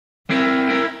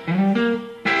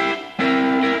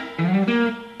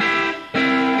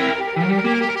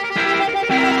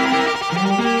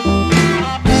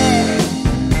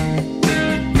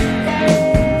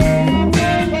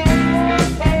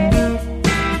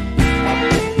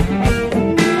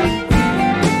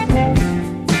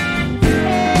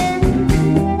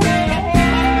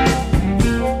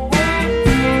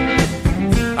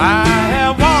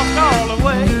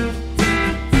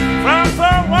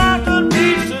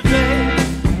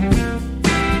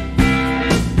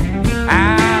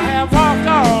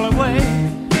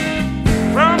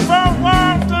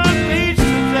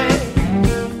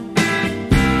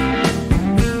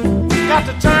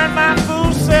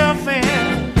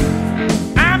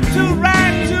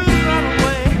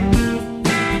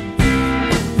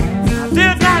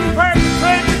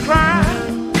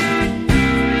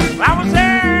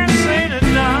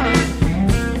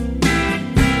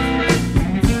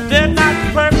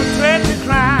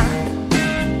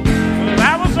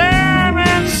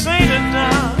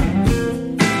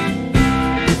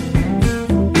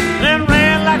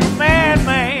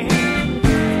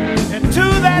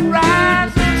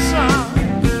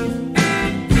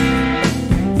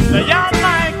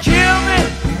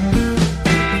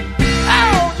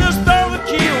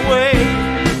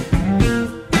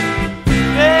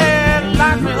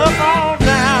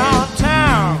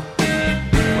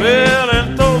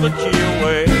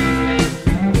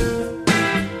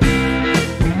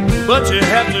but you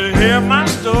have to hear my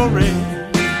story.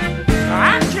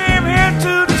 I came here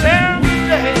to tell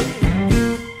today.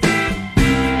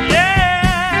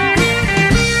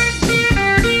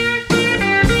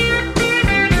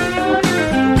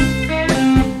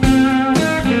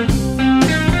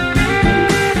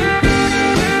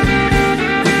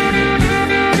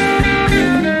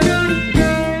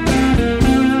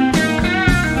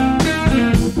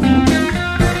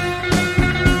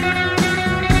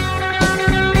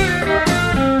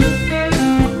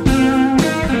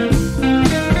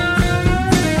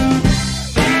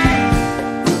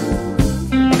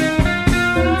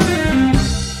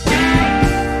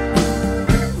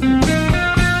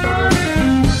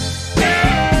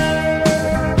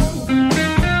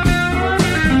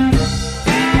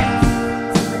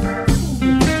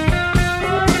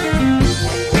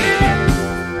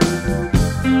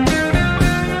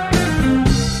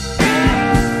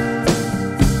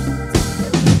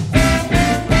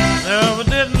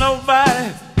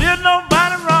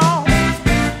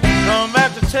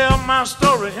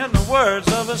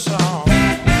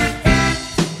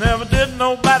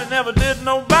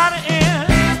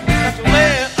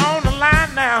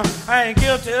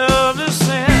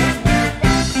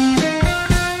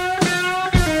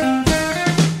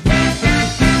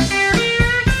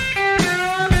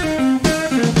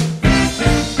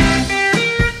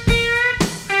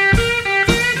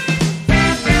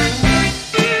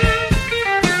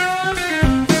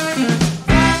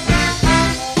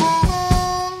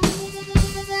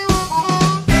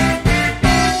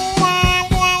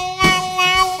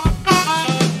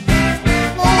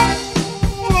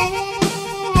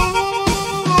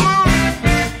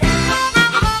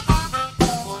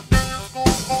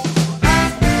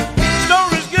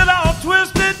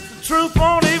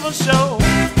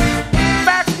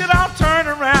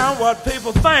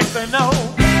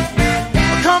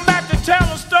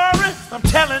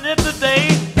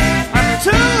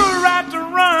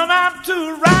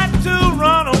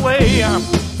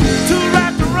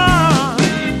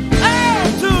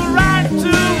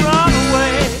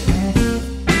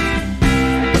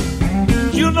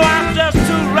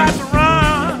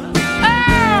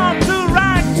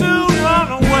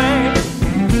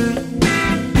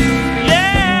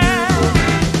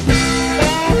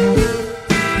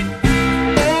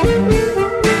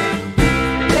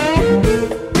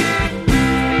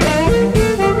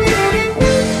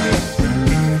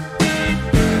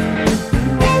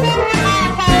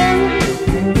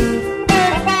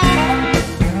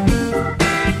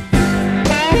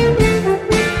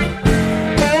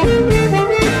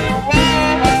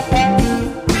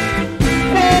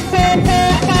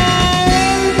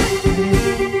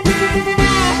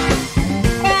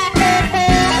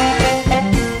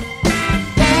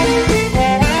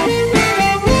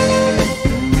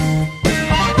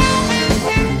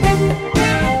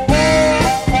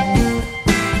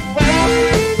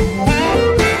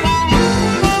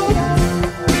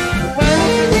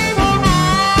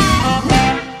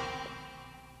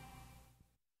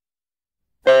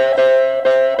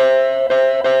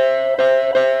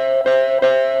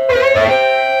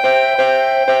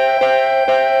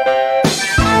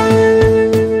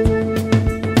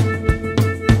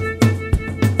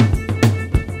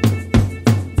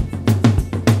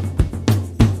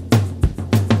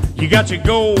 Got your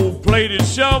gold-plated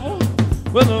shovel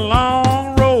with a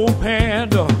long rope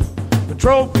handle. The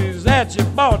trophies that you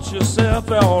bought yourself,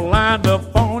 they're all lined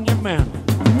up on your mantle.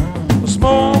 A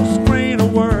small screen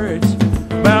of words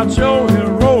about your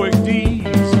heroic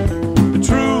deeds. The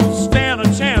truth stand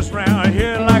a chance round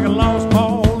here like a lost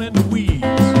ball in the weeds.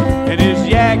 And it's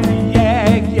yak,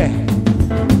 yak, yak.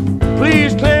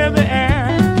 Please clear the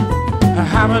air.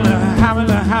 Harman, Harman,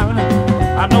 Harman.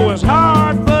 I know it's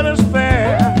hard, but it's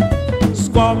fair.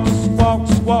 Squawk, squawk,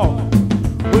 squawk.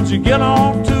 Would you get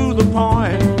on to the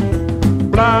point?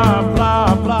 Blah,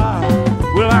 blah, blah.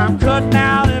 Well, I'm cutting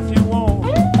out if you want.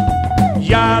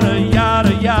 Yada,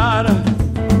 yada, yada.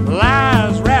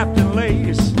 Lies wrapped in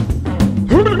lace.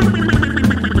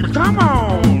 Come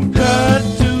on, cut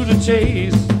to the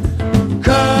chase.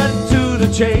 Cut to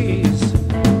the chase.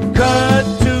 Cut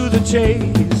to the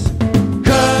chase.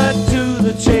 Cut to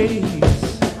the chase.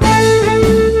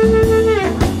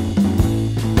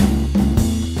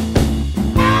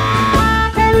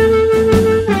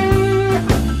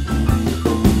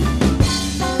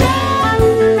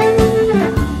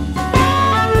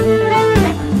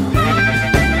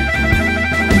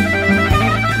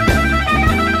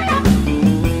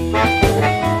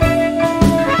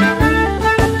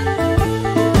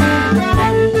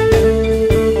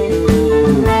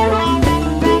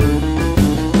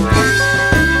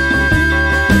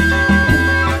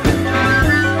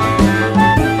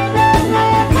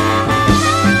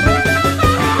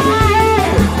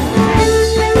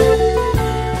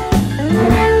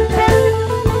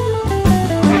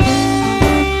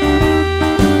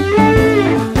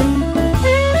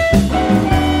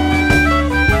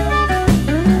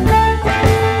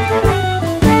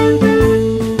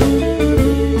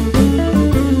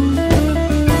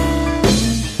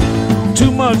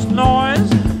 much noise,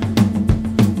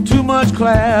 too much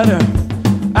clatter.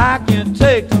 I can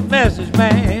take the message,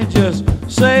 man. Just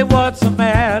say what's the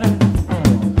matter.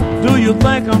 Do you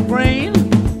think I'm green?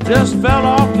 Just fell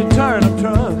off the turnip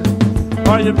truck.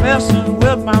 Are you messing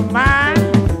with my mind?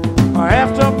 Or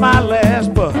after my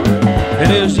last buck?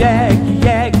 It is yak,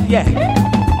 yak, yak.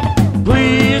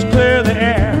 Please clear the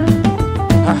air.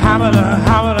 Harmonica,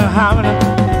 harmonica,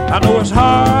 harmonica. I know it's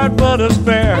hard, but it's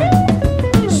fair.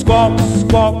 Squawk,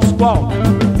 squawk, squawk.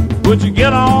 Would you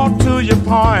get on to your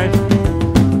point?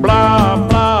 Blah,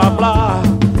 blah, blah.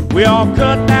 We all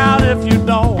cut out if you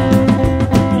don't.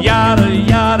 Yada,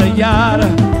 yada, yada.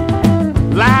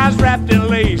 Lies wrapped in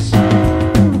lace.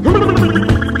 Come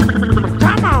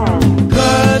on.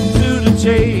 Cut to the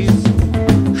chase.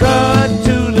 Cut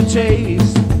to the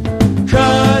chase.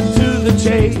 Cut to the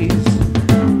chase.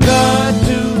 Cut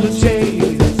to the chase.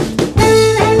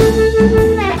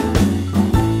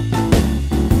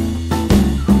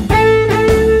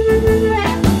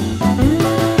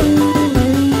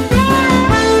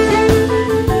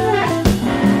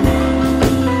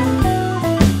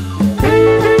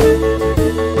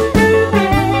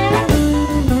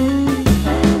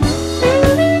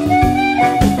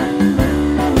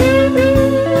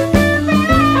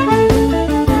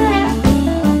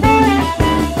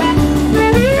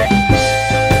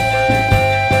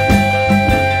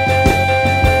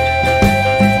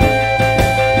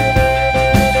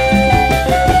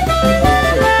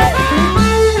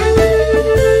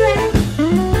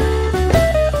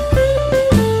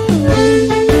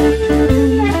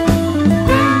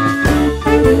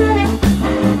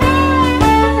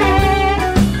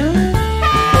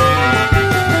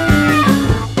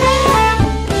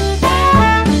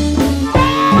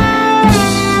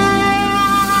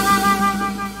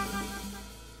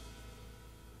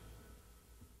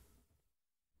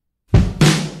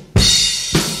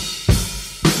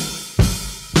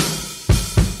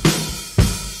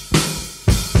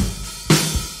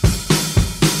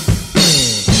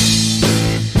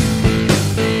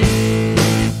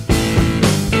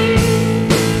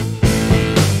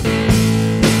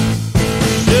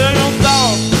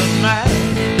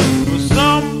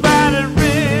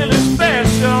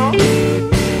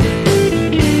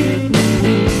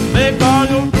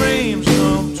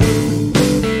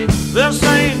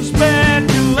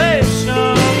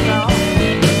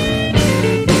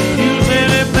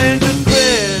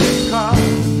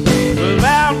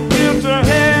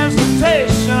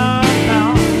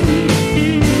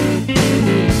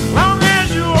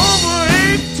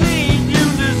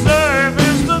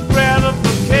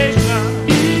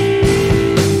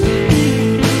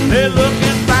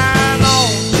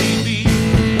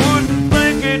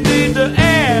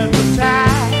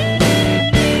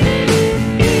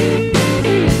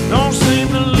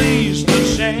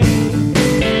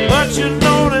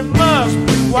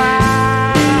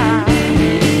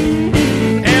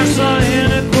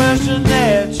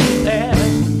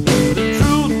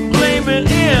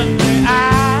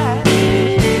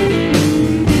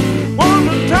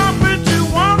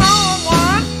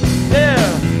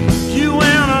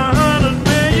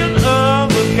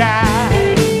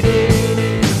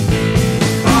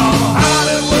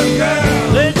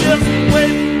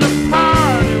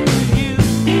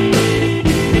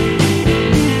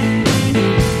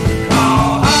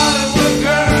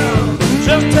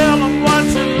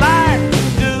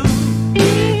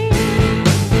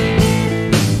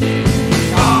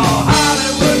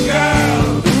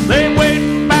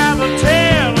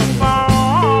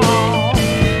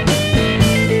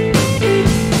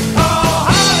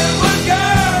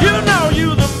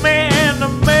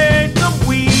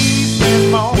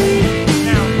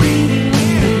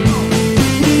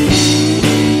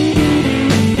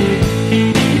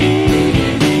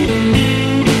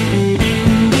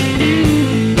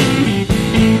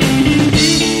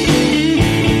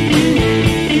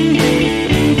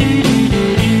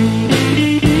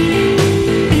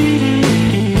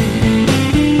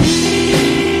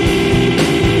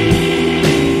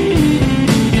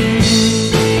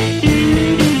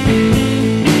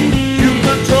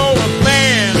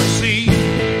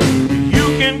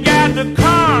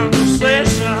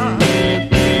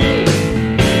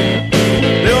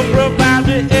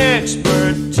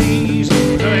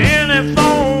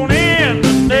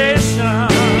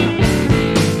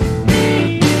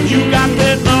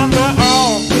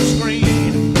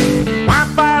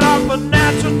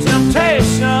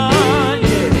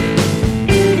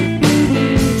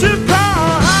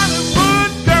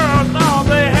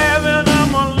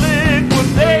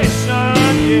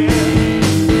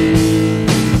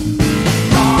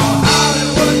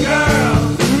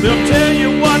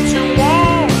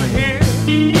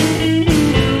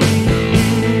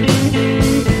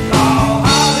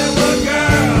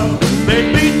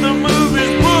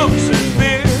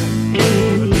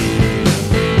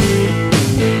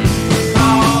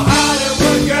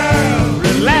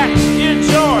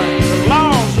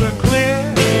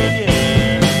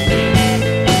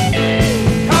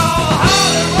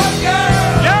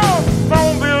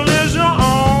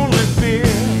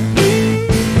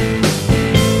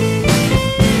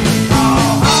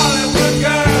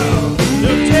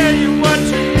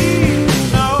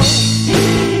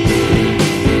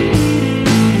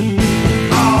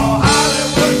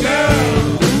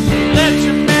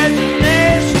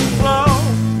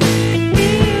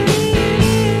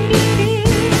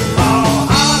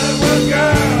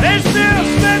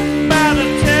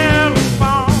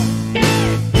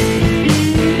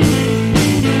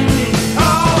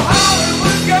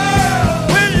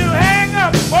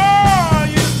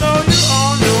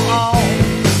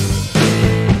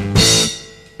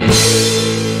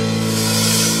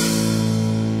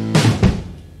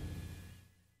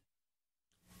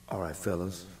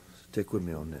 fellas, stick with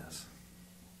me on this.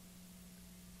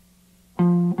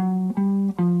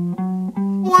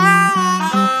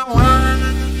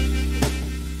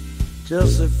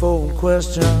 Just a four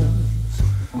questions,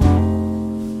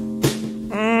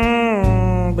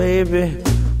 baby,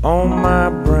 on my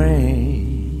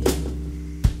brain.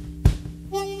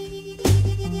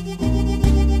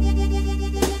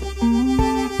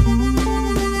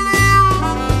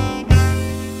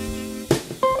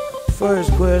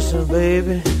 First question,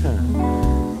 baby,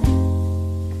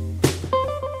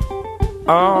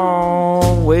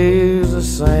 always the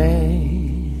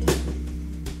same.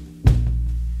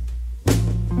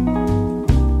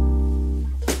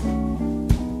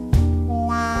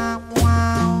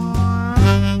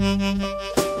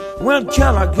 When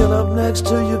can I get up next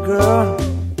to you, girl,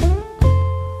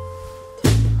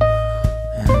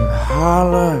 and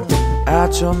holler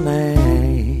out your name?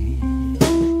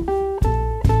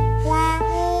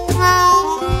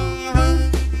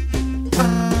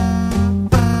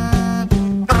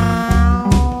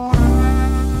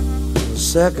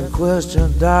 The second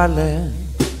question, darling,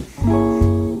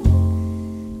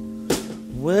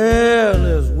 well,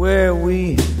 is where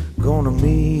we gonna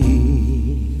meet?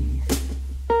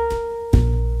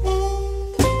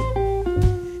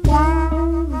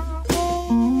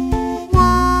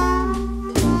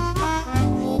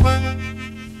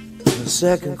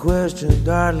 Second question,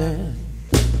 darling,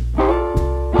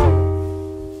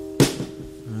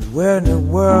 where in the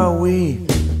world we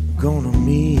gonna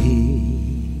meet?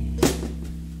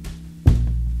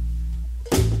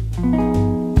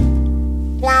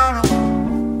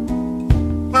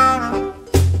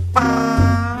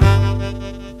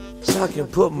 So I can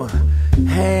put my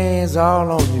hands all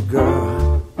on you,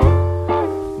 girl,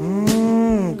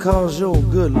 'cause your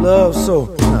good love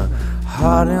so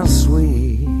hot and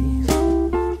sweet.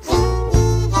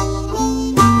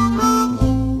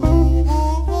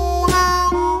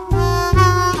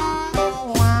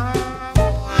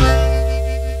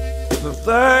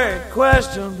 Third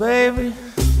question, baby,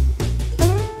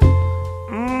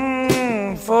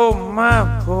 for my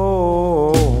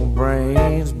poor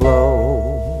brains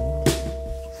blow.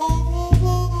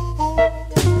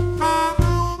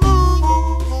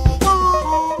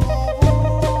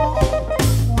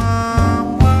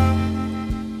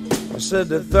 I said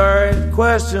the third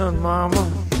question, mama,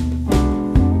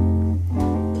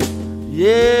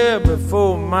 yeah,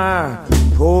 before my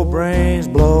poor brains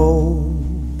blow.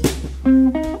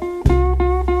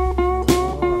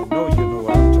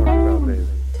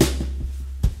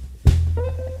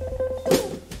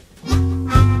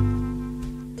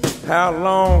 How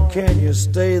long can you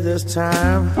stay this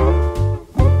time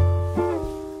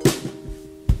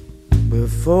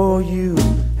before you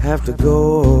have to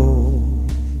go?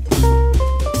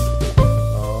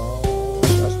 Oh,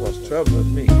 that's what's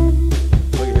troubling me.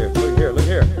 Look here, look here, look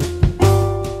here.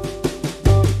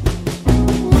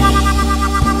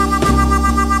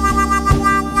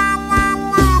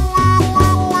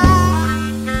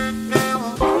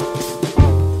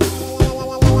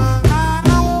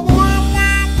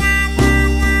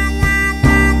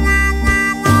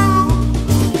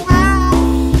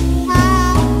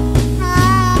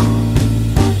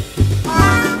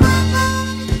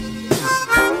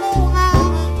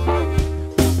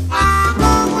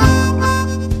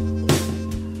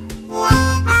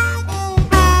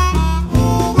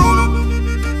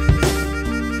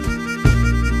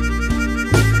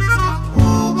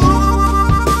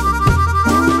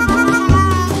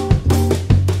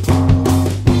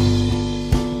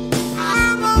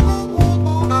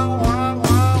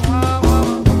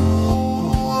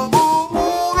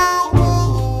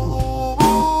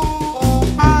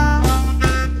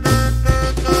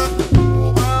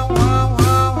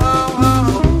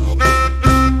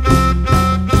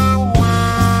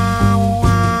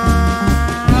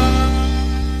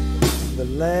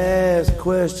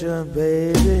 Question,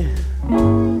 baby,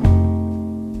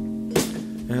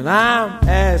 and I'm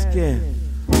asking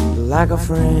like a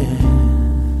friend.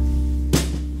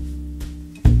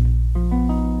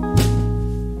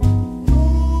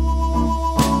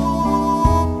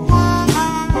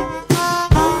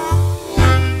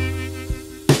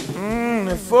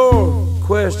 The fourth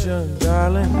question,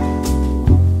 darling,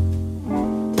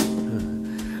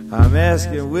 I'm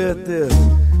asking with this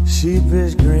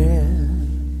sheepish grin.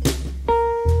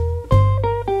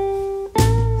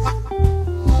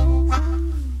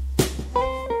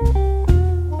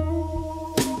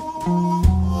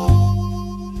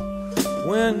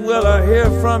 When will I hear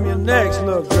from you next,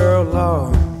 little girl,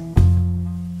 Lord,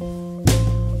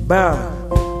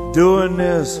 about doing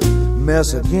this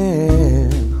mess again?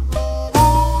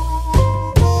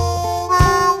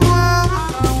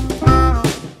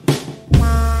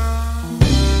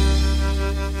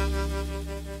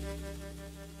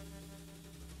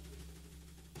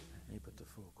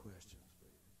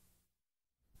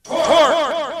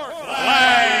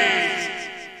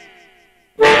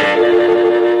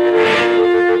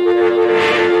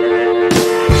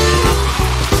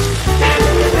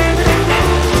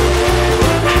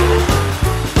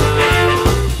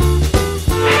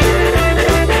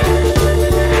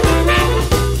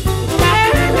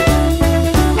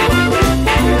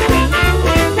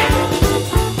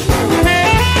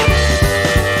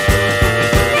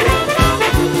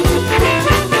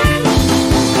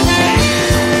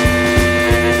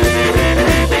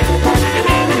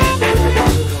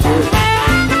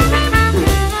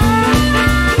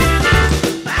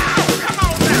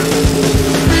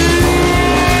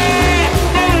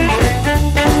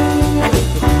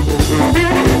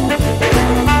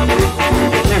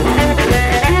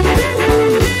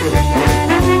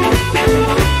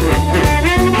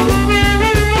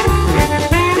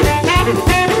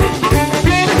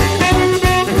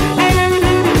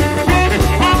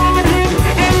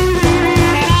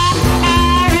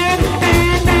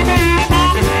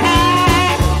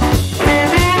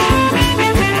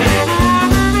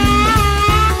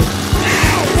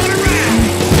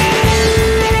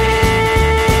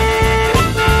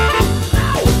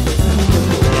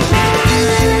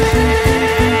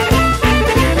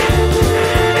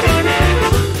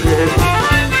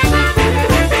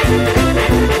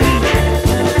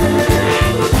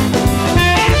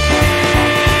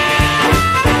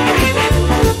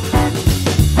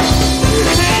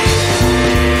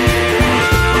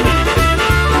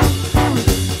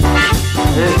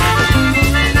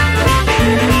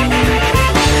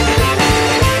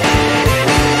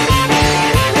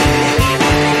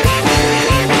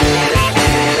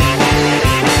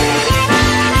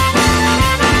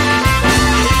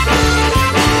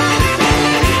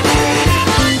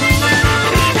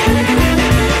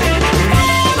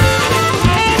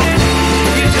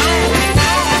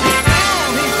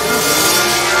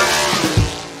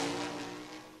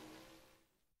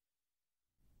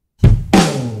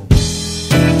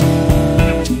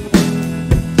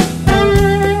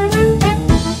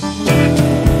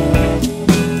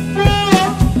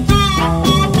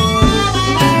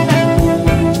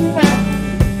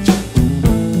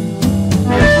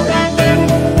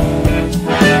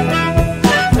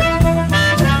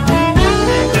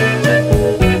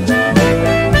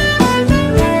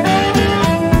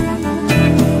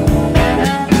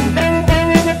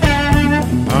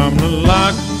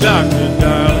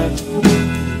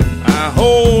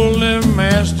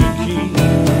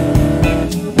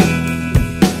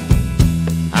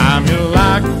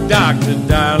 doctor,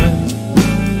 darling.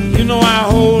 You know I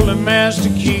hold the master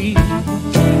key.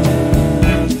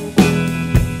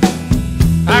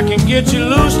 I can get you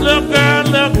loose, little girl,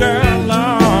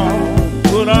 Lord.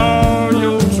 Put all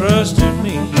your trust in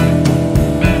me.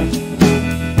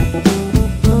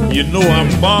 You know I'm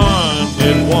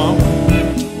bonded,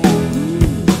 woman,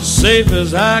 safe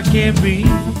as I can be.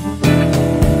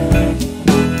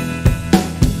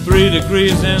 3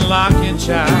 degrees in locking,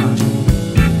 child.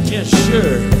 Yeah,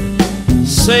 sure,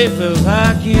 safe as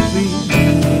I can be.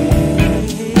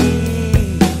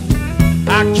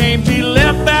 I can't be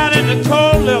left out in the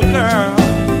cold, little girl.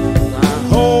 I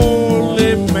hold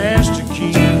the master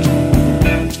key.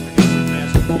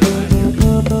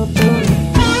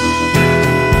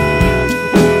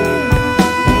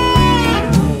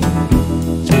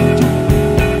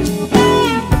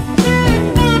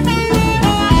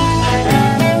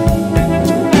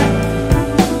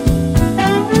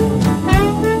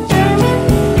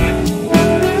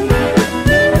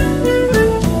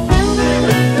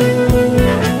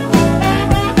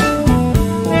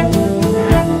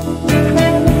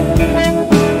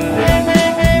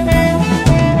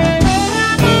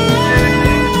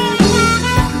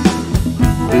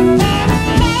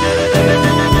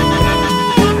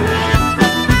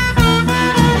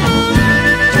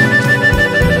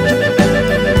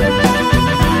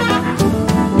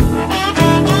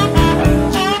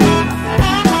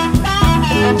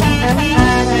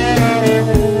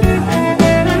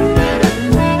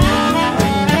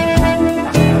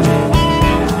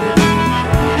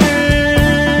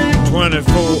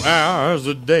 24 hours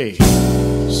a day,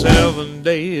 7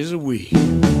 days a week,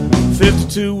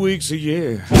 52 weeks a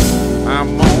year.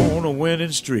 I'm on a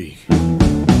winning streak.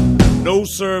 No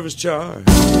service charge,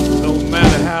 no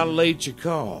matter how late you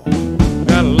call.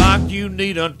 Got a lock you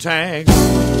need untagged,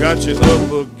 got you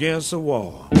up against the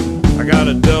wall. I got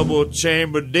a double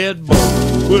chamber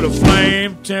deadbolt with a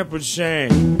flame tempered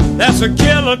shank. That's a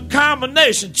killer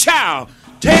combination, child.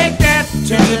 Take that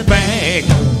to the bank.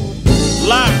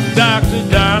 Lock, doctor,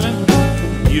 darling,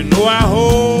 you know I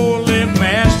hold the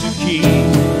master key.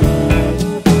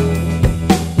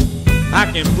 I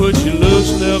can put you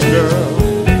loose, little girl.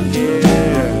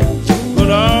 Yeah, put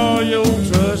all your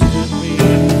trust in me.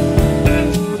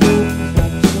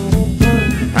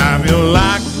 I'm your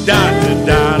lock, doctor,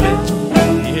 darling.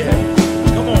 Yeah,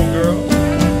 come on, girl.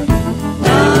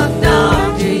 Lock,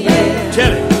 doctor, yeah.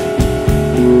 Tell it.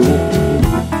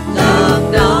 Lock,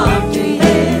 doctor,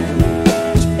 yeah.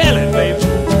 Tell it, baby.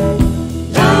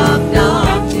 Lock,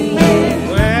 doctor, yeah.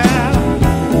 Well,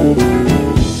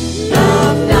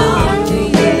 Lock, doctor,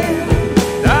 yeah.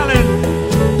 darling,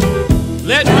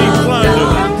 let me plunder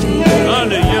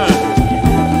under yonder.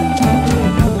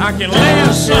 I can lay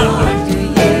asunder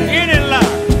any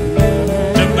lock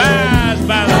devised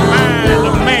by the mind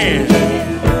of man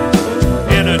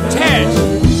and attached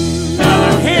by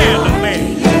the hand of man.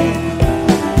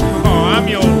 Oh, I'm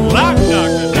your lock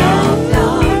doctor,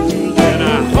 darling, and I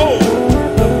hold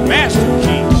the master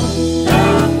key.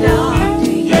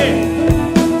 Yeah,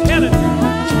 tell it.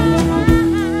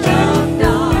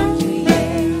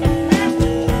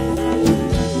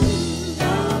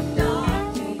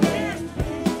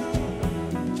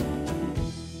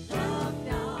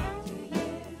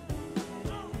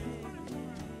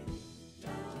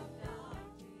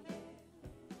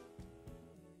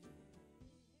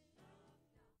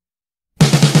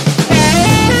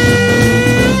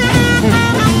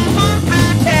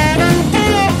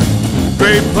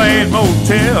 Great Plain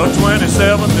Motel,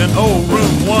 27th and old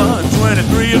room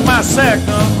 123 is my second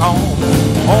home.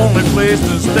 Only place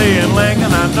to stay in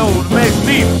Lincoln I know it makes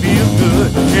me feel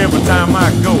good every time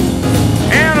I go.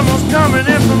 Animals coming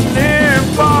in from near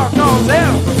and far, cause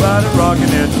everybody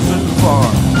rocking at the zoo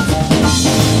bar.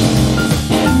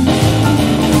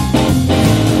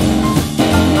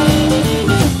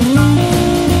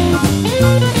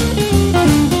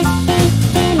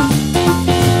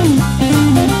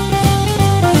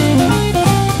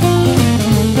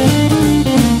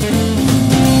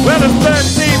 Well, the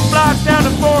 13th block down to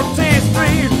 14th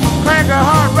Street, crank a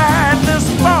hard ride,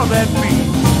 listen for that beat.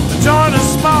 The joint is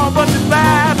small, but the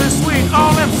vibe is sweet.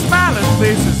 All them smiling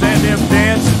faces and them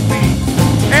dancing feet.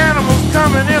 Animals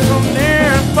coming in from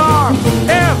near and far.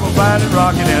 Everybody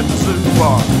rocking at the zoo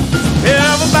bar.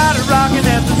 Everybody rocking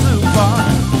at the zoo bar.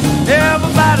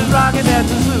 Everybody rocking at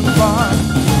the zoo bar.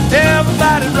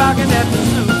 Everybody rocking at the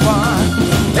zoo bar.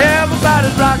 Everybody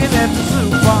rocking at the zoo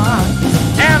bar.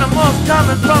 Animals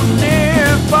coming from near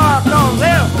and far, cause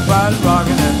everybody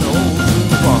rocking at the old zoo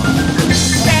bar.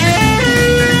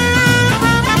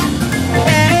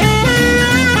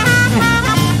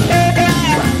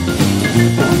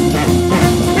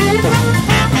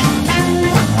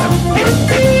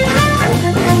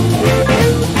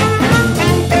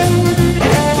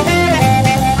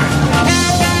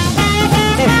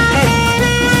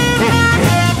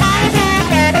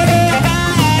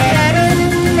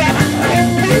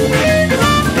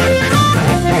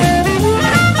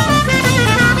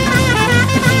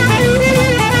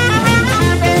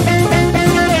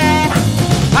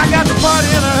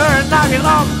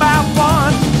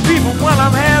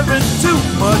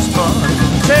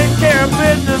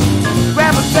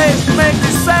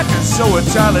 62nd show at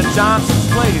Charlie Johnson's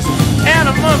place.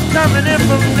 Animals coming in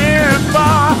from near and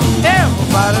far.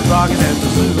 Everybody rocking at the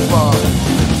zoo bar.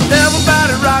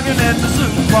 Everybody rocking at the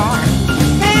zoo bar.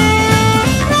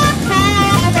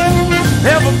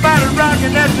 Everybody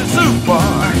rocking at the zoo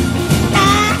bar.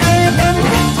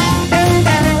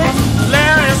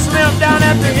 Larry and Slim down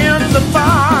at the end of the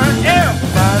bar.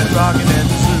 Everybody rocking at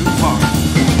the zoo bar.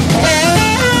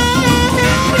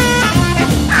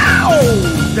 Ow!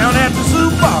 Down at the zoo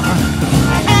bar.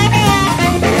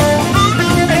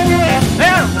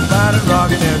 Everybody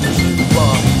rocking at the zoo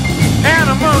bar.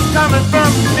 Animals coming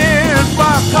from near and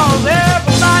far, 'cause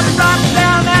everybody rocking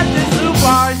down at the zoo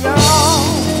bar, y'all.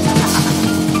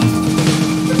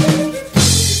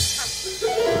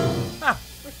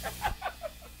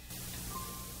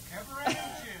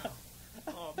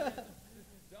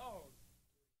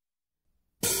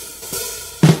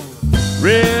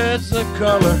 Red's the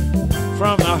color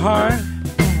from the heart.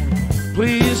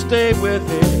 Please stay with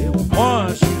it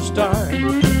once you start.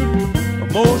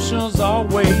 Emotions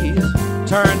always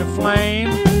turn to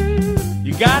flame.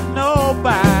 You got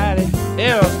nobody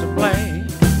else to blame.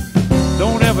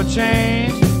 Don't ever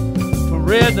change from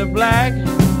red to black.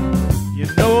 You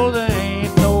know there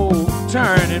ain't no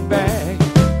turning back.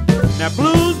 Now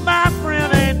blues, my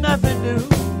friend, ain't nothing new.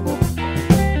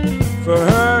 For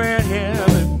her and him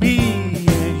and me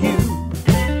and you.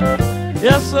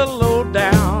 Just a low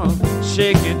down,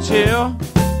 shake and chill.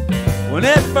 When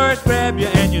it first grab you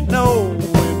and you know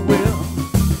it will.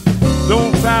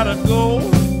 Don't try to go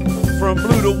from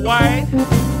blue to white.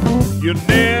 You'll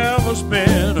never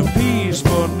spend a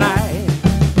peaceful night.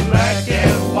 Black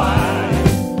and white,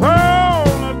 pearl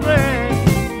or gray.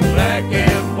 Black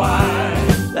and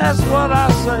white, that's what I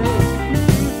say.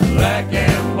 Black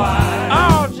and white,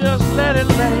 oh, just let it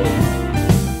lay.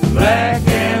 Black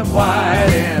and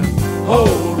white and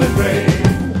holy gray.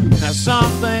 Now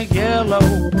some think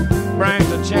yellow brings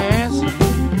a chance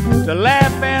to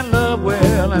laugh and love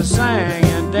well and sing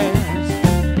and dance.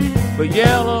 But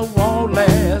yellow won't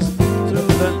last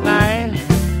through the night.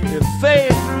 It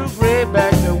fades through gray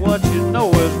back to what you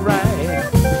know is right.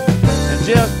 And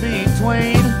just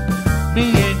between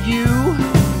me and you,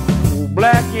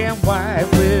 black and white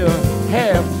will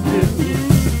have to do.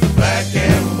 Black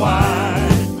and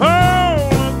white,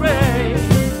 oh, gray.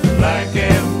 Black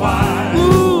and white,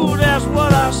 ooh, that's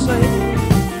what I say.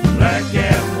 Black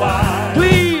and white,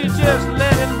 please just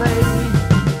let it lay.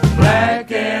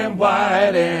 Black and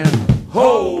white and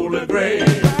holy gray.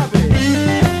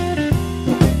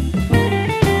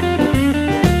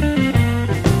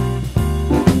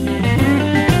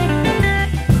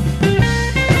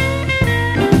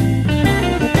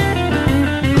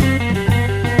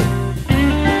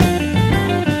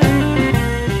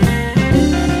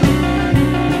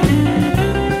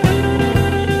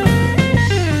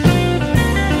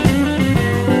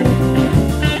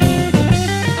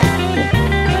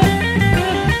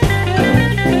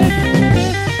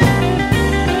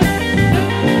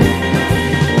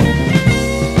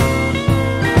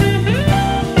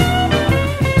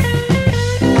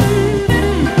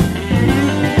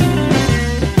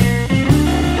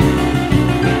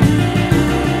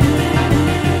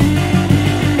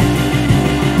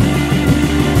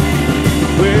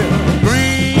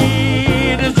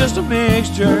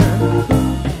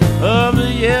 Of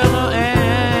the yellow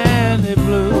and the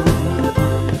blue.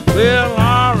 Well,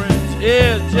 orange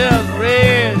is just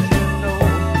red, you know,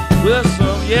 with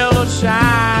some yellow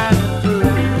shining through.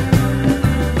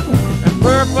 And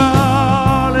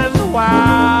purple is a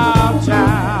wild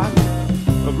child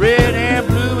of red and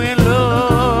blue in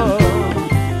love.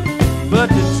 But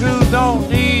the truth don't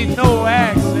need no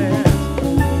accent.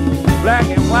 Black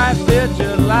and white fit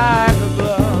you like a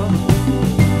glove.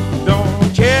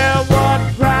 Care what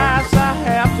price I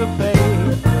have to pay.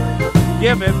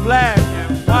 Give me black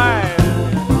and white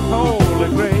and holy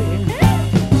gray.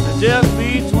 Just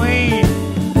between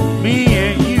me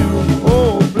and you,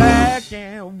 oh, black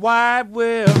and white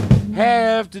will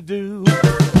have to do.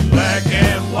 Black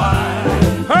and white,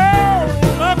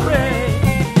 holy gray.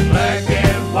 Black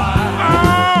and white,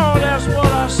 oh, that's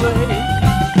what I say.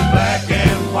 Black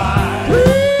and white,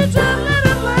 please just let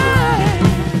it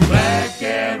lay. Black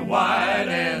and white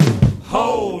and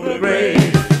holy gray.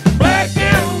 Black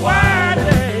and white,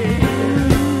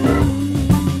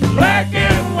 black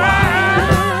and white,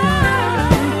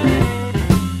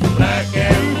 black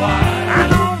and white. I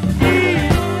don't need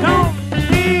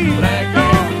black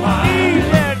and white. Need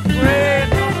that gray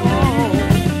no more.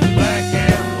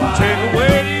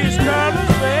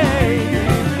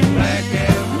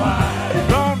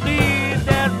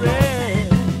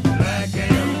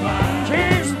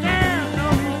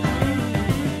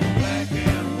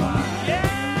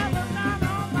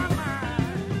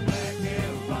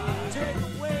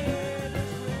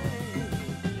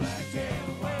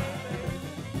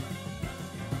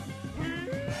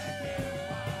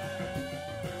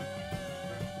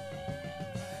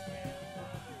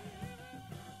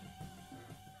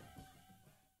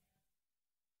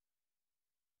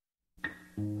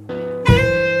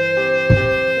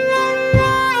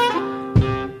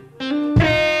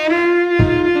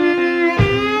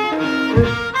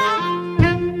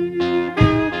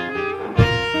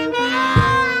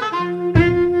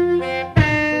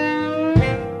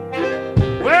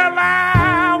 Well,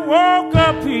 I woke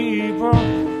up, people,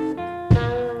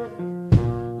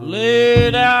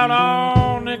 laid out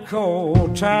on the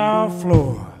cold tile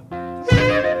floor.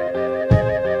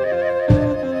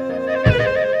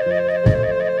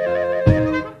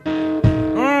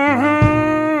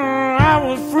 I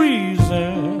was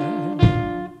freezing,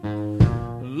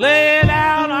 laid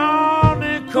out on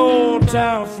the cold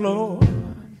tile floor.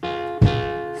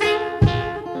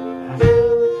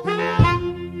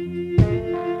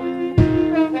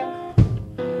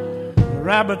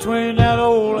 Right between that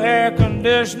old air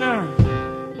conditioner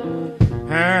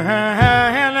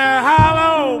and the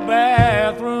hollow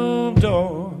bathroom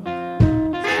door.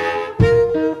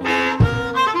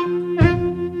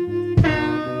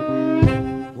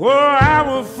 Well, I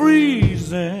was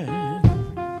freezing,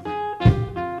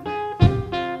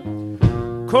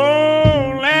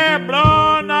 cold air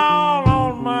blowing all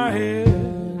on my head.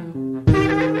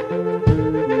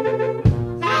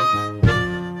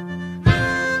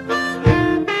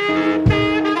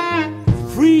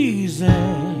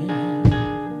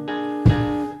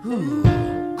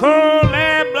 Cold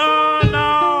air blowing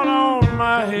all on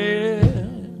my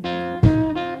head.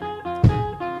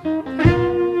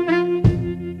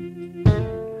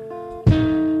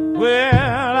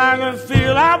 Well, I could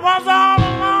feel I was all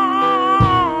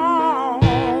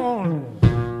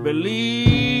alone.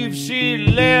 Believe she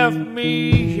left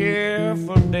me here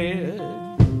for dead.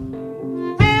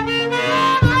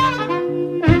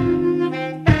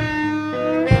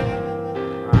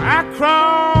 I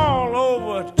crawled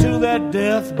over to that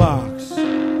death box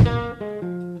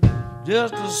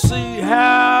just to see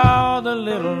how the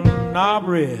little knob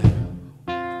read.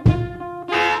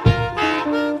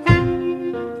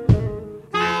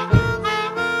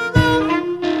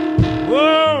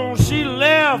 Whoa, she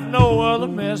left no other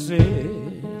message.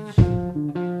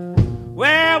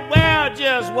 Well,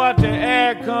 just what the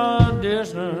air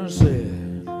conditioner said.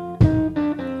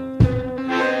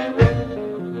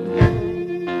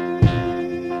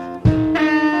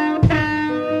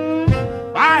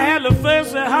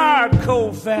 Face the hard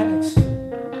cold facts.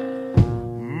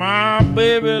 My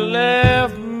baby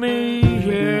left me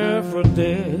here for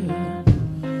dead.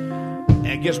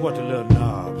 And guess what the little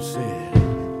knob said?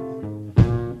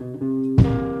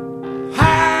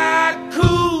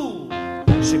 Haiku.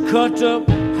 She cut up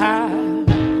high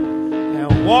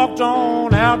and walked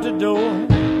on out the door.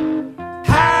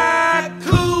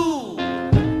 Haiku.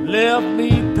 Left me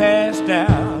passed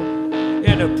out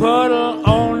in a puddle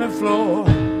on the floor.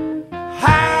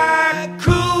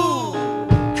 Haiku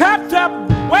cut up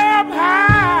way up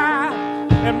high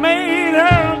and made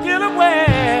her get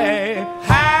away.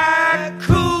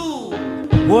 Haiku,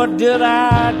 what did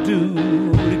I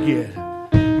do to get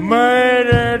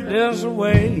murdered this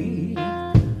way?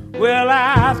 Well,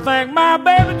 I think my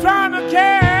baby trying to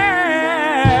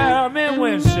carry me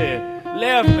when she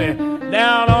left me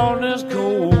down on this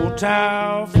cold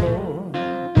tile floor.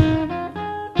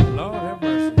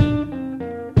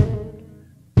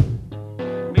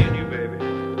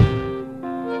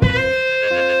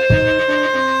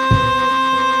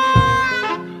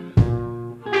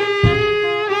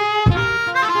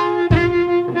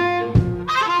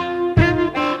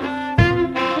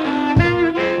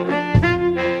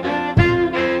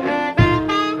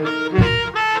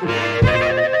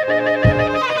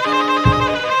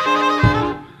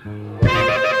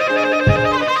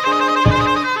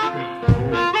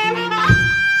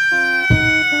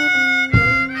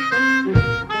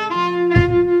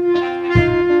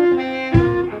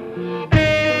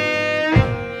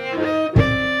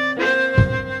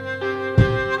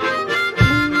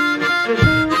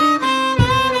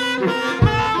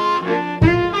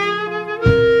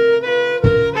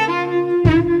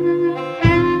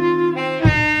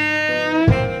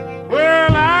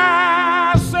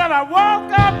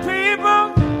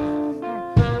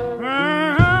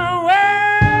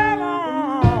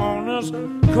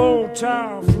 Cold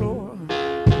tile floor.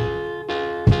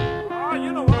 Oh,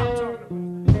 you know what I'm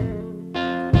talking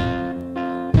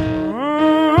about.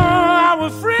 I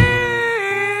was freezing,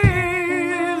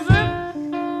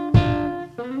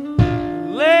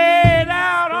 laid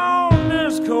out on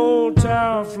this cold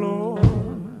tile floor.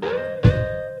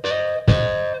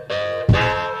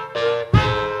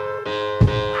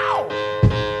 Ow.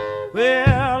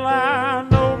 Well, I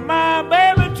know my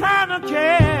baby trying to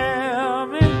carry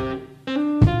me,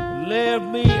 left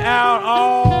me out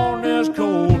on this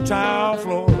cold tile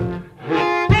floor.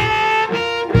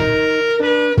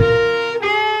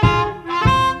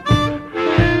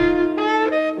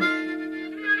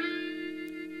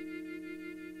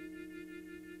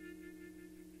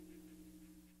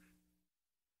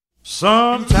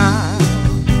 Sometimes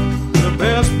the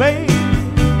best babe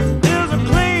is a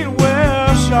clean,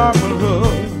 well-sharpened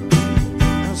hook.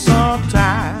 And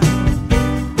sometimes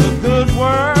the good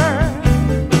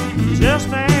word just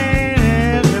ain't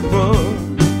in the book.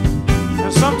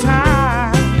 And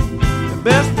sometimes the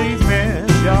best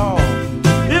defense, y'all,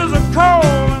 is a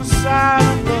cold and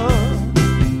silent look.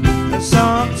 And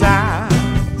sometimes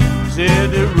said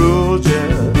the rules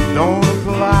just don't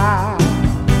apply.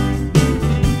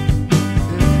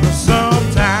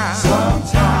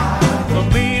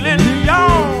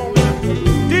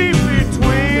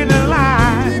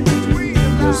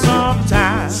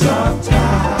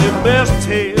 Best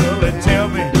tale they tell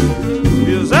me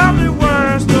is of the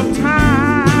worst of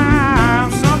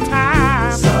times.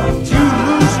 Sometimes you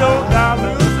lose your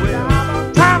dollars,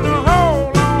 well, trying to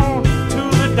hold on to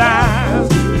the dimes.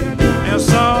 And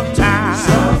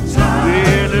sometimes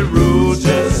really rules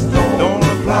just don't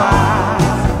apply.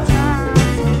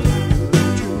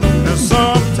 And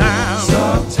sometimes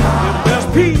the best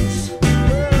peace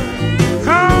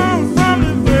comes from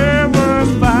the very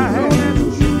worst fight.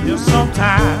 And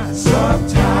sometimes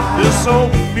this soul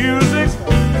music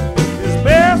is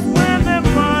best when the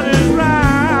money's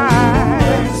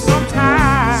right.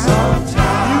 Sometimes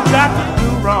you got to do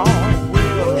wrong,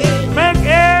 will make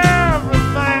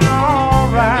everything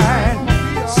alright.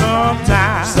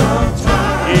 Sometimes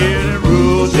any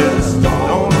rules just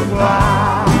don't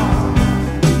apply.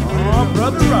 Oh,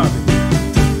 Brother Robbie.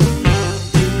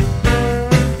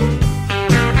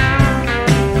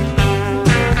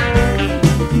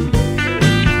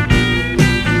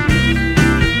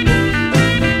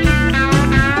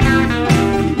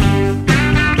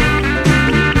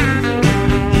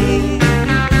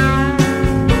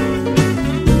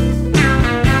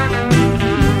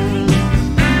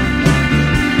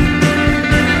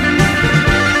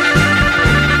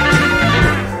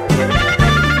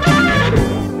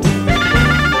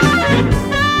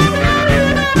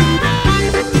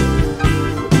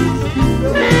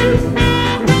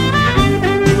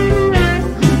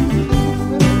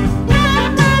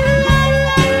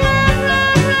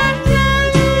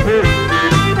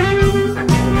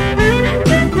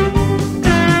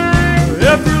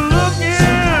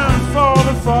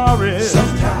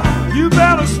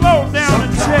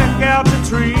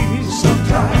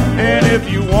 If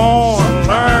you want to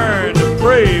learn to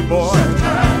pray, boy,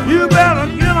 you better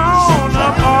get on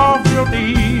up off your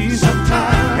knees.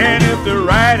 And if the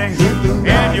writing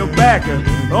and your back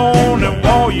on the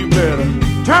wall, you better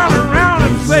turn around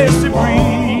and face the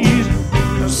breeze.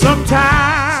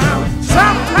 Sometimes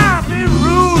these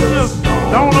rules just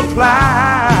don't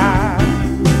apply.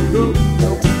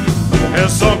 And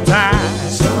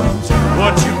sometimes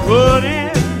what you put in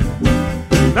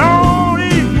don't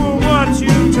equal what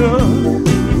you took.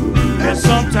 And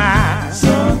sometimes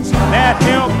that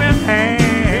helping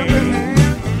hand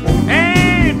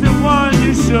ain't the one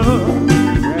you should.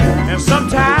 And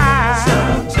sometimes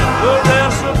the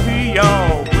recipe,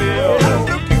 y'all, will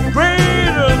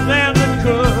greater than the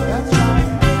cook.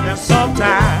 And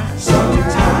sometimes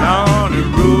on the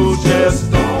rules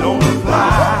just don't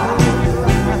apply.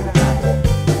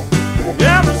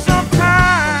 Yeah, but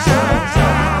sometimes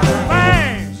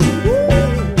things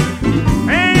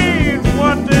ain't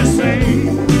what they say.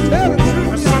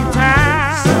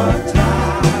 Sometimes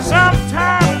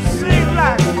it seems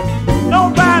like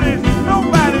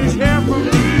nobody's here for me.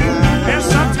 And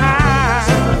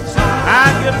sometimes I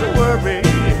get to worry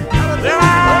that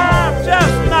I'm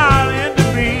just not in the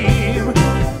beam.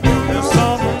 And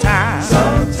sometimes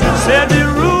said the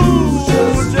rules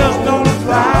just don't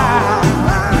apply.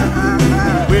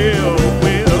 Well,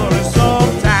 and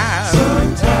sometimes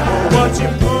what you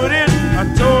put in, I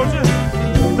told you,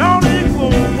 don't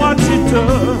equal what you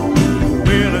took.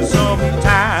 Well, and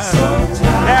sometimes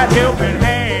that helping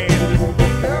hand,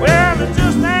 well, it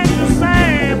just ain't the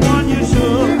same one you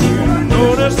should.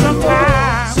 Notice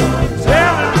sometimes,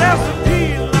 well, the recipe,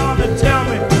 Lord, they tell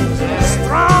me, is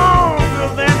stronger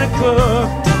than the cook.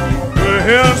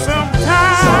 Well,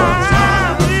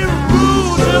 sometimes the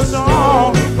rules just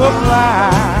don't apply.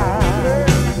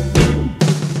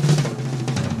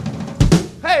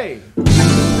 Hey!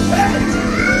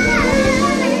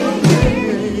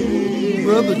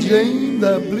 Brother James, I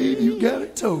believe you got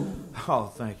it towed. Oh,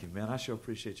 thank you, man. I sure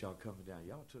appreciate y'all coming down.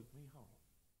 Y'all took me home.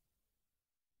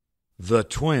 The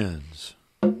Twins.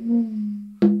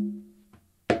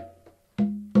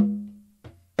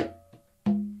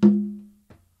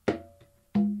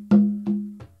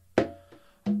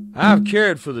 I've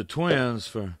cared for the twins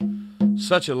for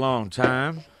such a long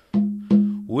time,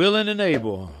 willing and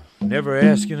able, never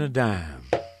asking a dime.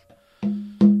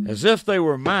 As if they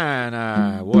were mine,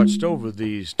 I watched over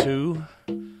these two.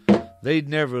 They'd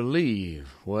never leave.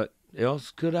 What else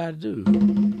could I do?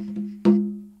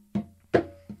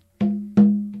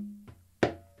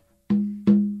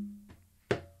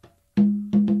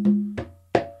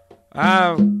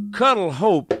 I've cuddled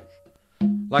hope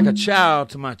like a child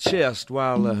to my chest,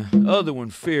 while the other one,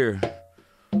 fear,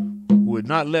 would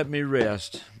not let me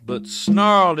rest, but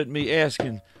snarled at me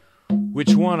asking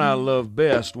which one I loved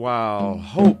best, while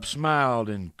hope smiled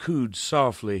and cooed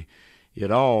softly, it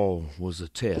all was a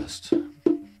test. In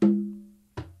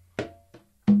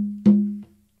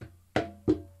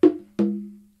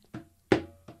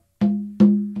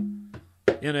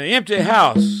an empty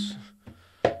house,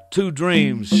 two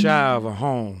dreams shy of a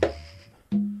home,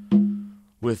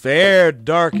 with the air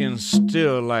dark and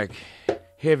still like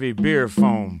heavy beer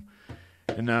foam,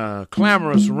 and the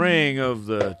clamorous ring of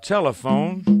the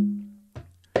telephone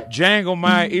jangle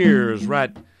my ears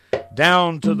right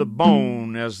down to the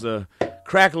bone as the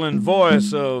crackling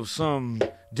voice of some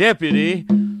deputy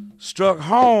struck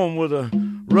home with a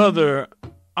rather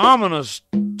ominous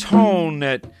tone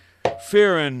that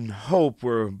fear and hope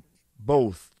were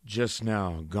both just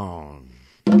now gone.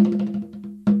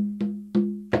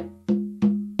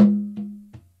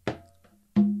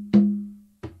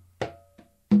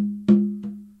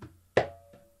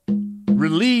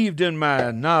 Relieved in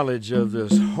my knowledge of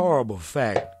this horrible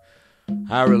fact,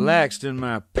 I relaxed in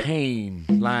my pain,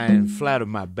 lying flat on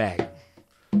my back.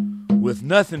 With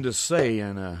nothing to say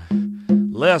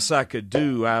and less I could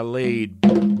do, I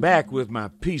laid back with my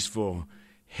peaceful,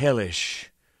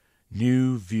 hellish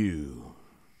new view.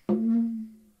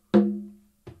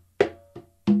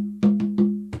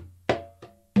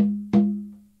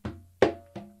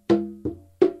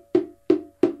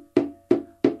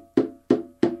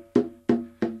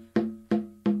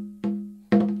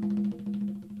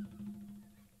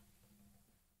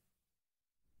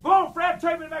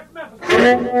 Take me back to Memphis.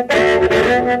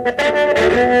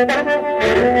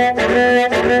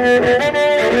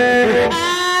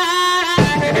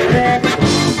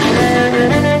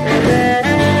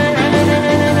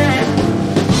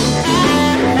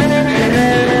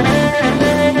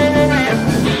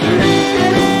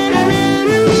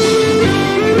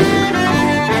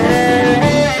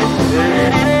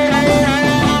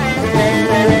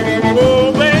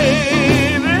 Oh,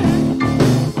 baby,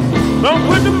 don't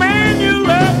put the man you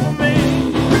love for me.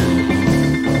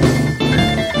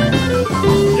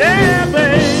 Yeah,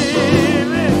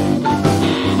 baby,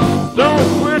 don't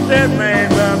put that man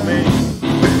by me.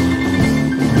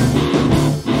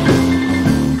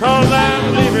 'Cause I'm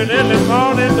leaving in the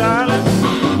morning, darling,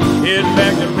 heading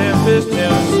back to Memphis,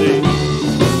 Tennessee.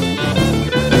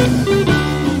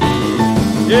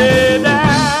 Yeah,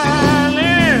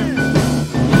 darling,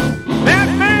 that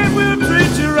man will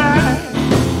treat you right.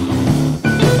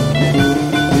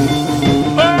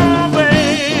 Oh,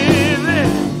 baby,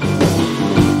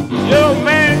 your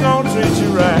man gonna treat you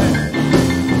right.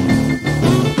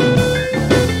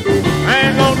 I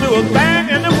ain't gonna do a thing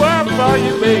in the world for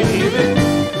you, baby,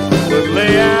 but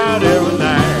lay out every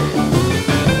night.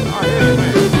 Oh, yeah, man.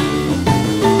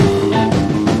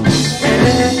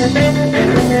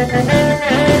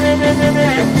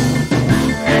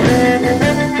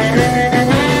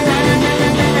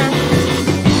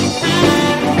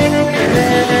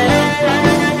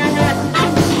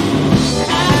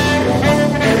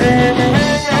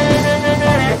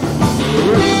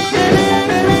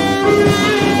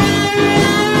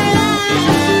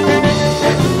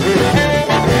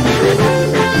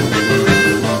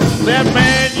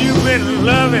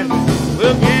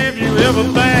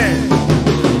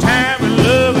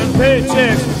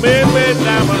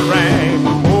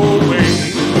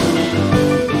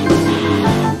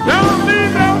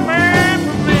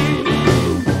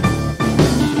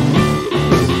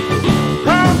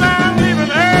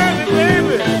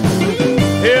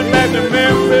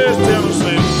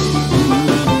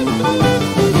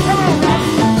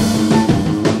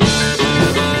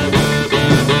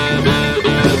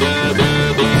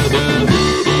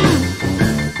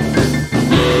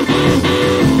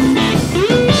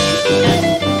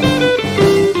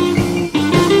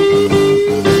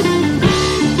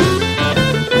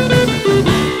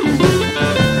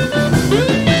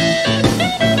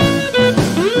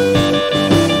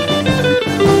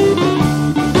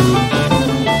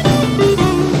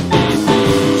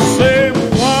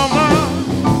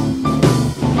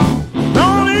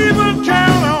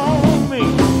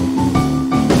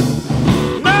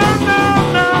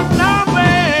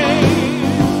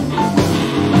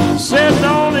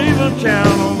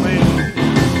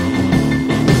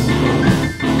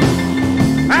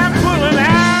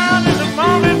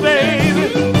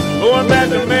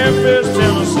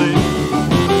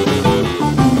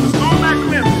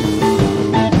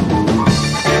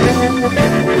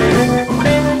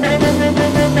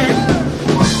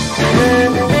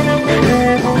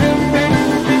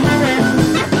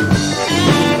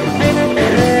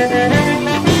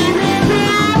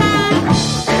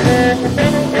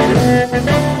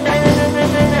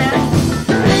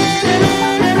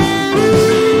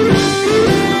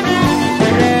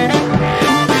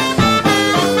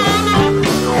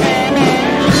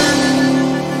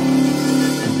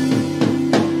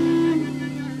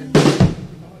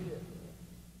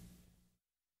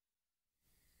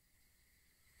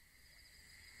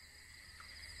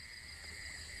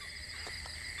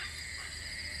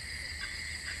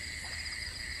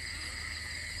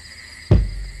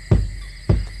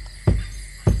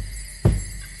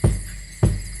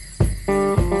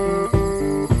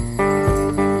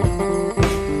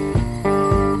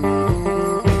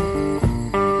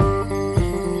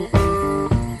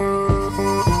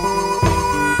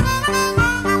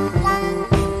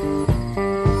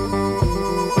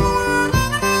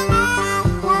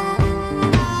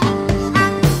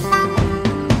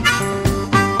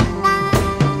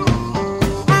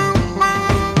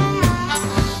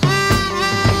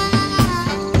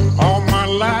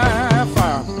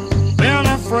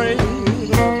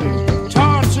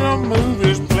 torture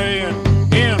movies playing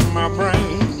in my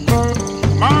brain.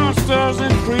 Monsters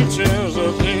and creatures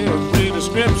of every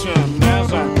description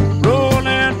as I roll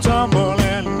and tumble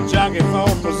and jockey for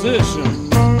position.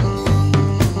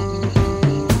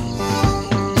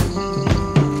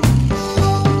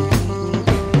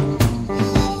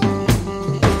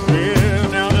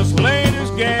 Well, now this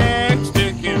latest gag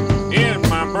sticking in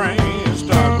my brain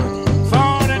started with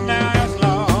 40 nights,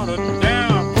 Lord, a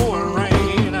downpouring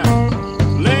rain.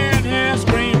 I'm laying here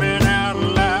screaming out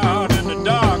loud in the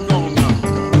dark on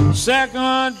the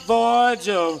second voyage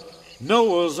of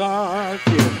Noah's Ark.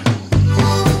 Yeah.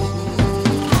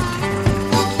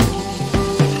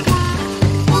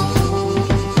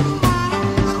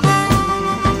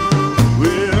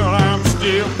 Well, I'm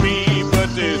still me, but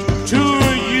there's two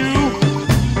of you.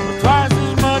 Twice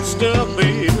as much stuff,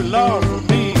 baby, Lord, for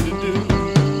me to do.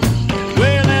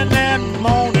 Wailing that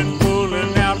morning,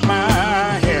 pulling out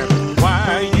my hair.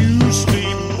 Why you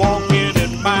sleepwalking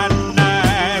in my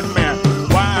nightmare?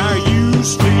 Why you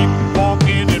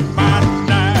sleepwalking in my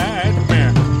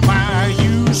nightmare?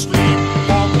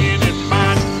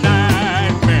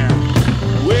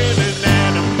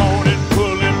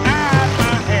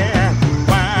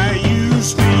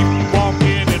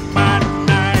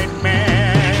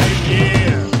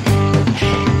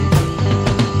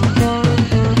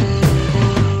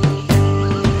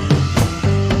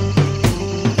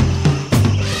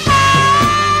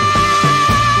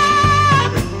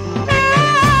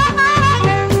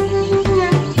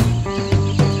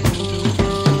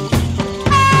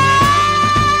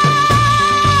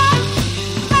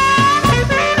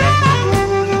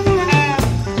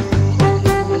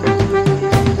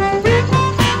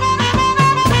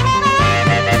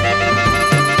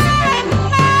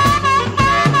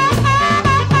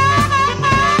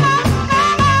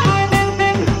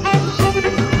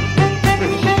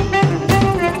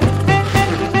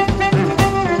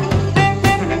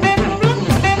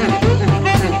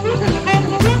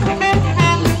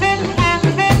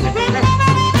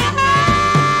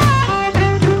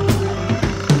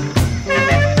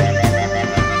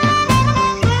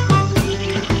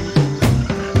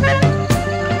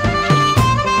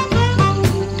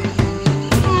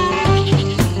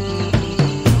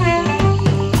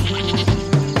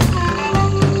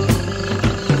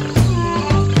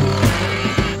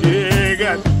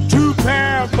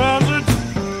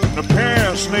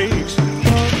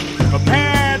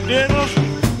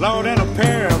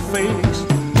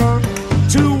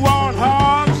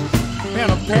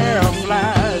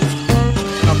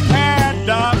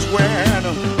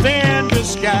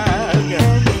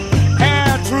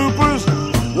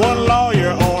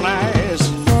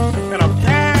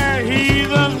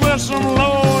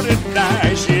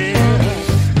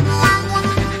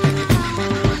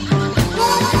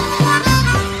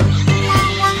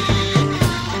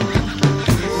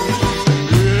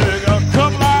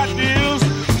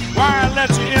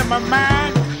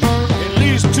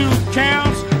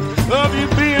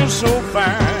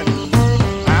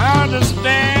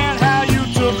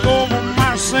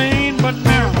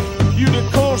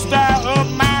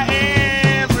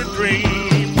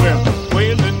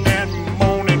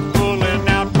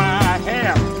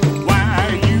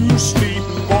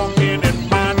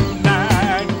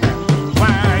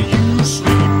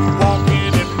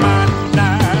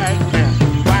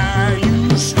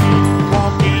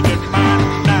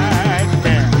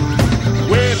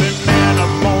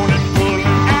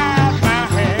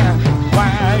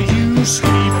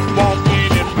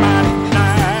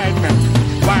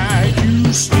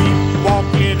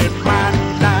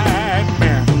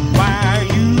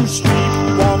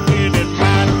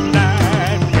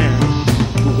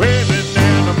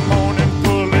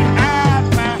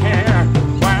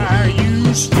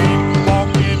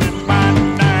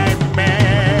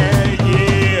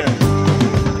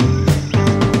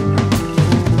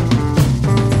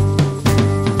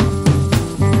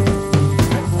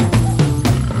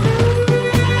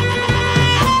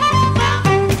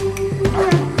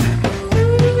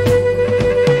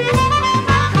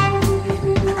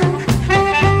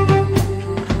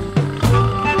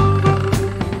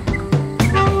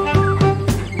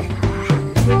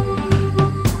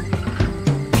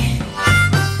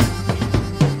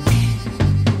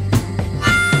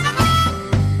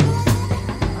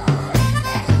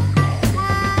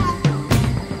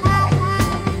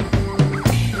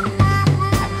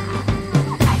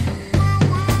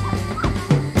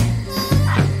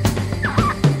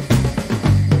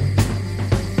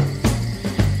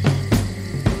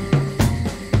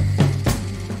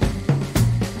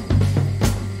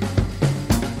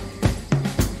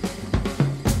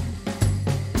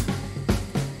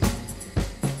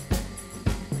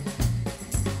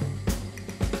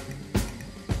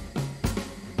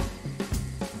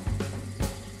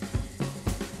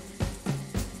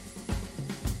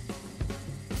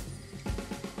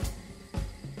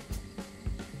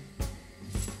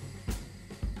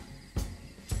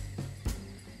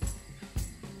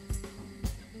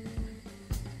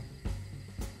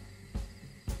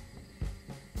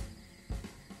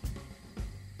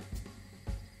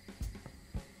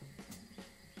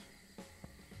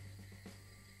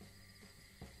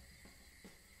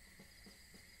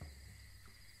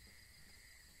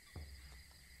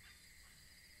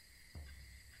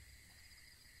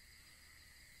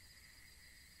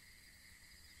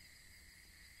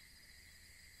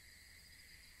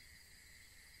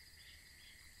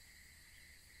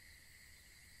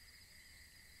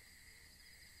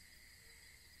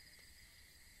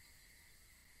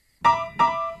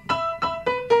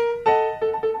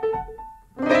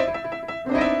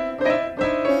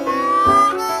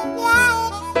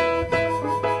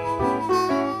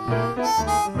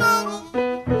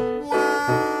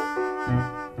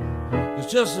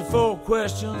 Just the 4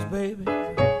 questions, baby,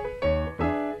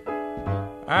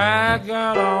 I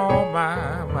got on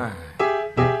my mind.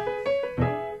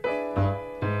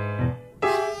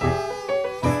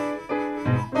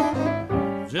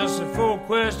 Just the 4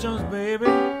 questions, baby,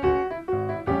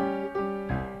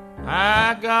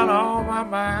 I got on my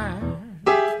mind.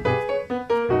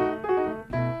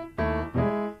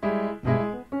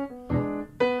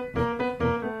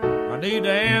 I need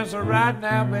the answer right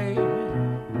now, baby.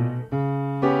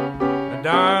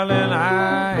 Darling,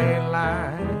 I ain't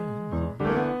lying.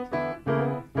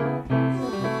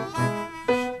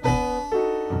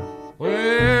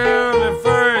 Well, the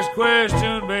first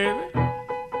question, baby,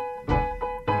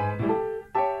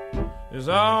 is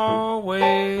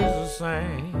always the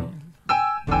same.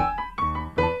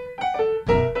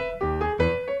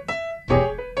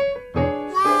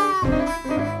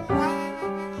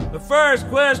 The first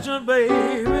question,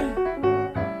 baby,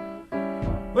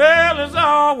 well, it's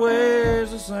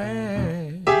always the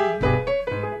same.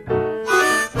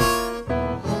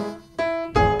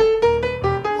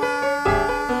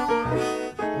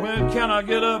 When can I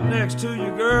get up next to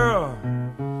you, girl?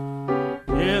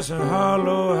 Yes, and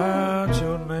hollow out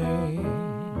your name.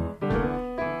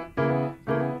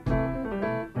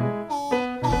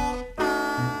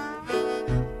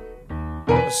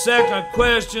 The second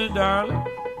question, darling,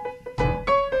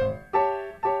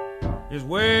 is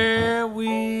where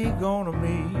we gonna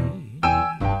meet.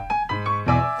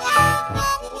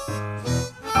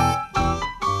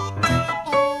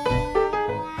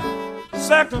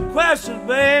 Second question,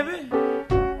 baby,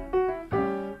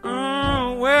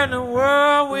 where in the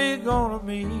world we gonna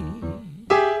meet?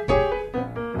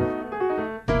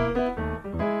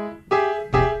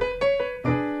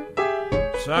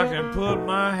 So I can put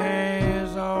my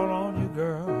hands all on you,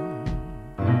 girl.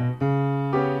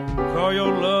 Call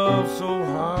your love so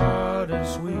hard and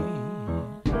sweet.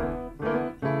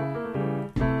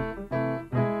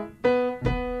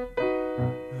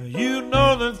 You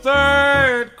know the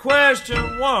third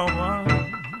question, woman,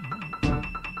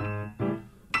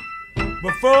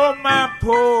 before my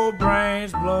poor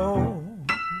brains blow.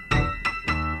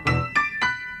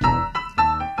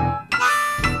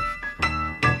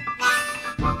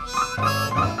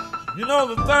 You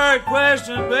know the third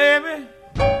question, baby,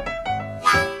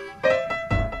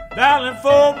 darling,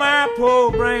 for my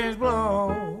poor brains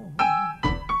blow.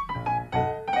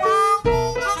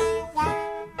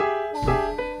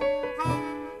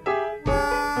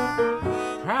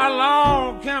 How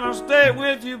long can I stay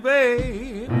with you,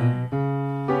 babe,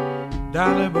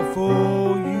 darling,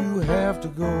 before you have to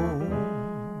go?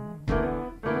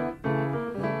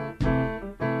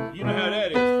 You know how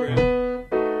that is, friend.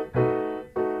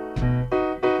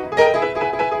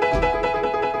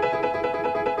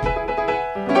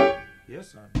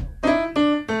 Yes, I know.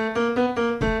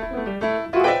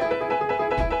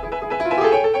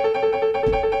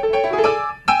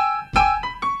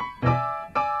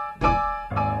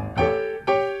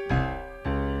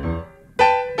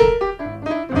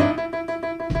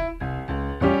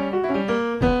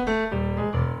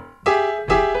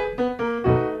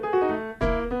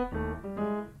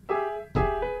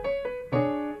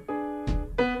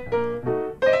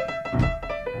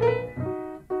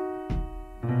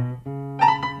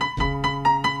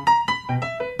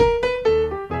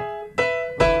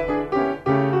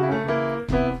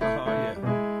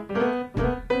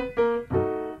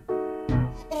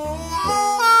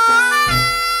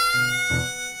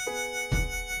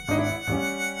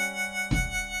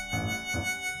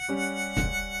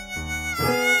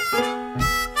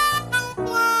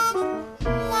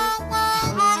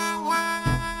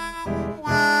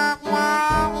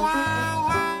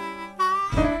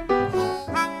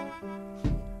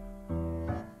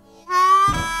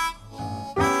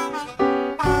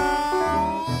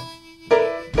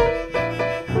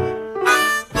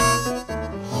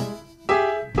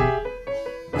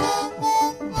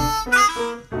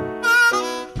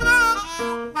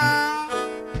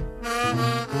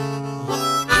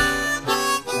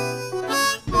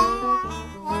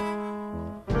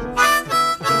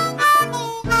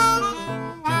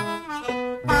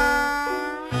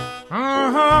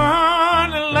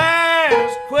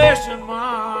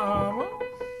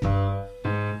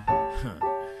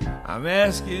 I'm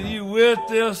asking you with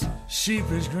this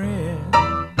sheepish grin.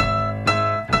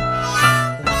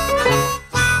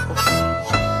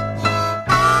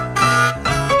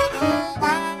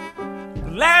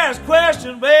 The last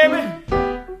question, baby,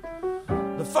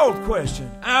 the fourth question,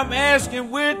 I'm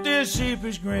asking with this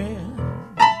sheepish grin.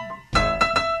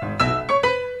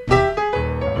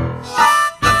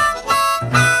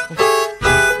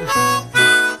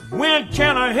 When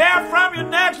can I hear from you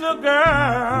now? little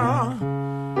girl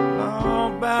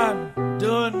about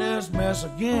doing this mess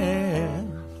again.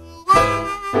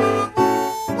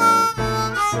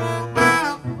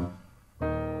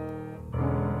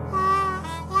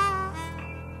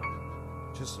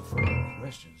 Just a few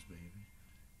questions, baby.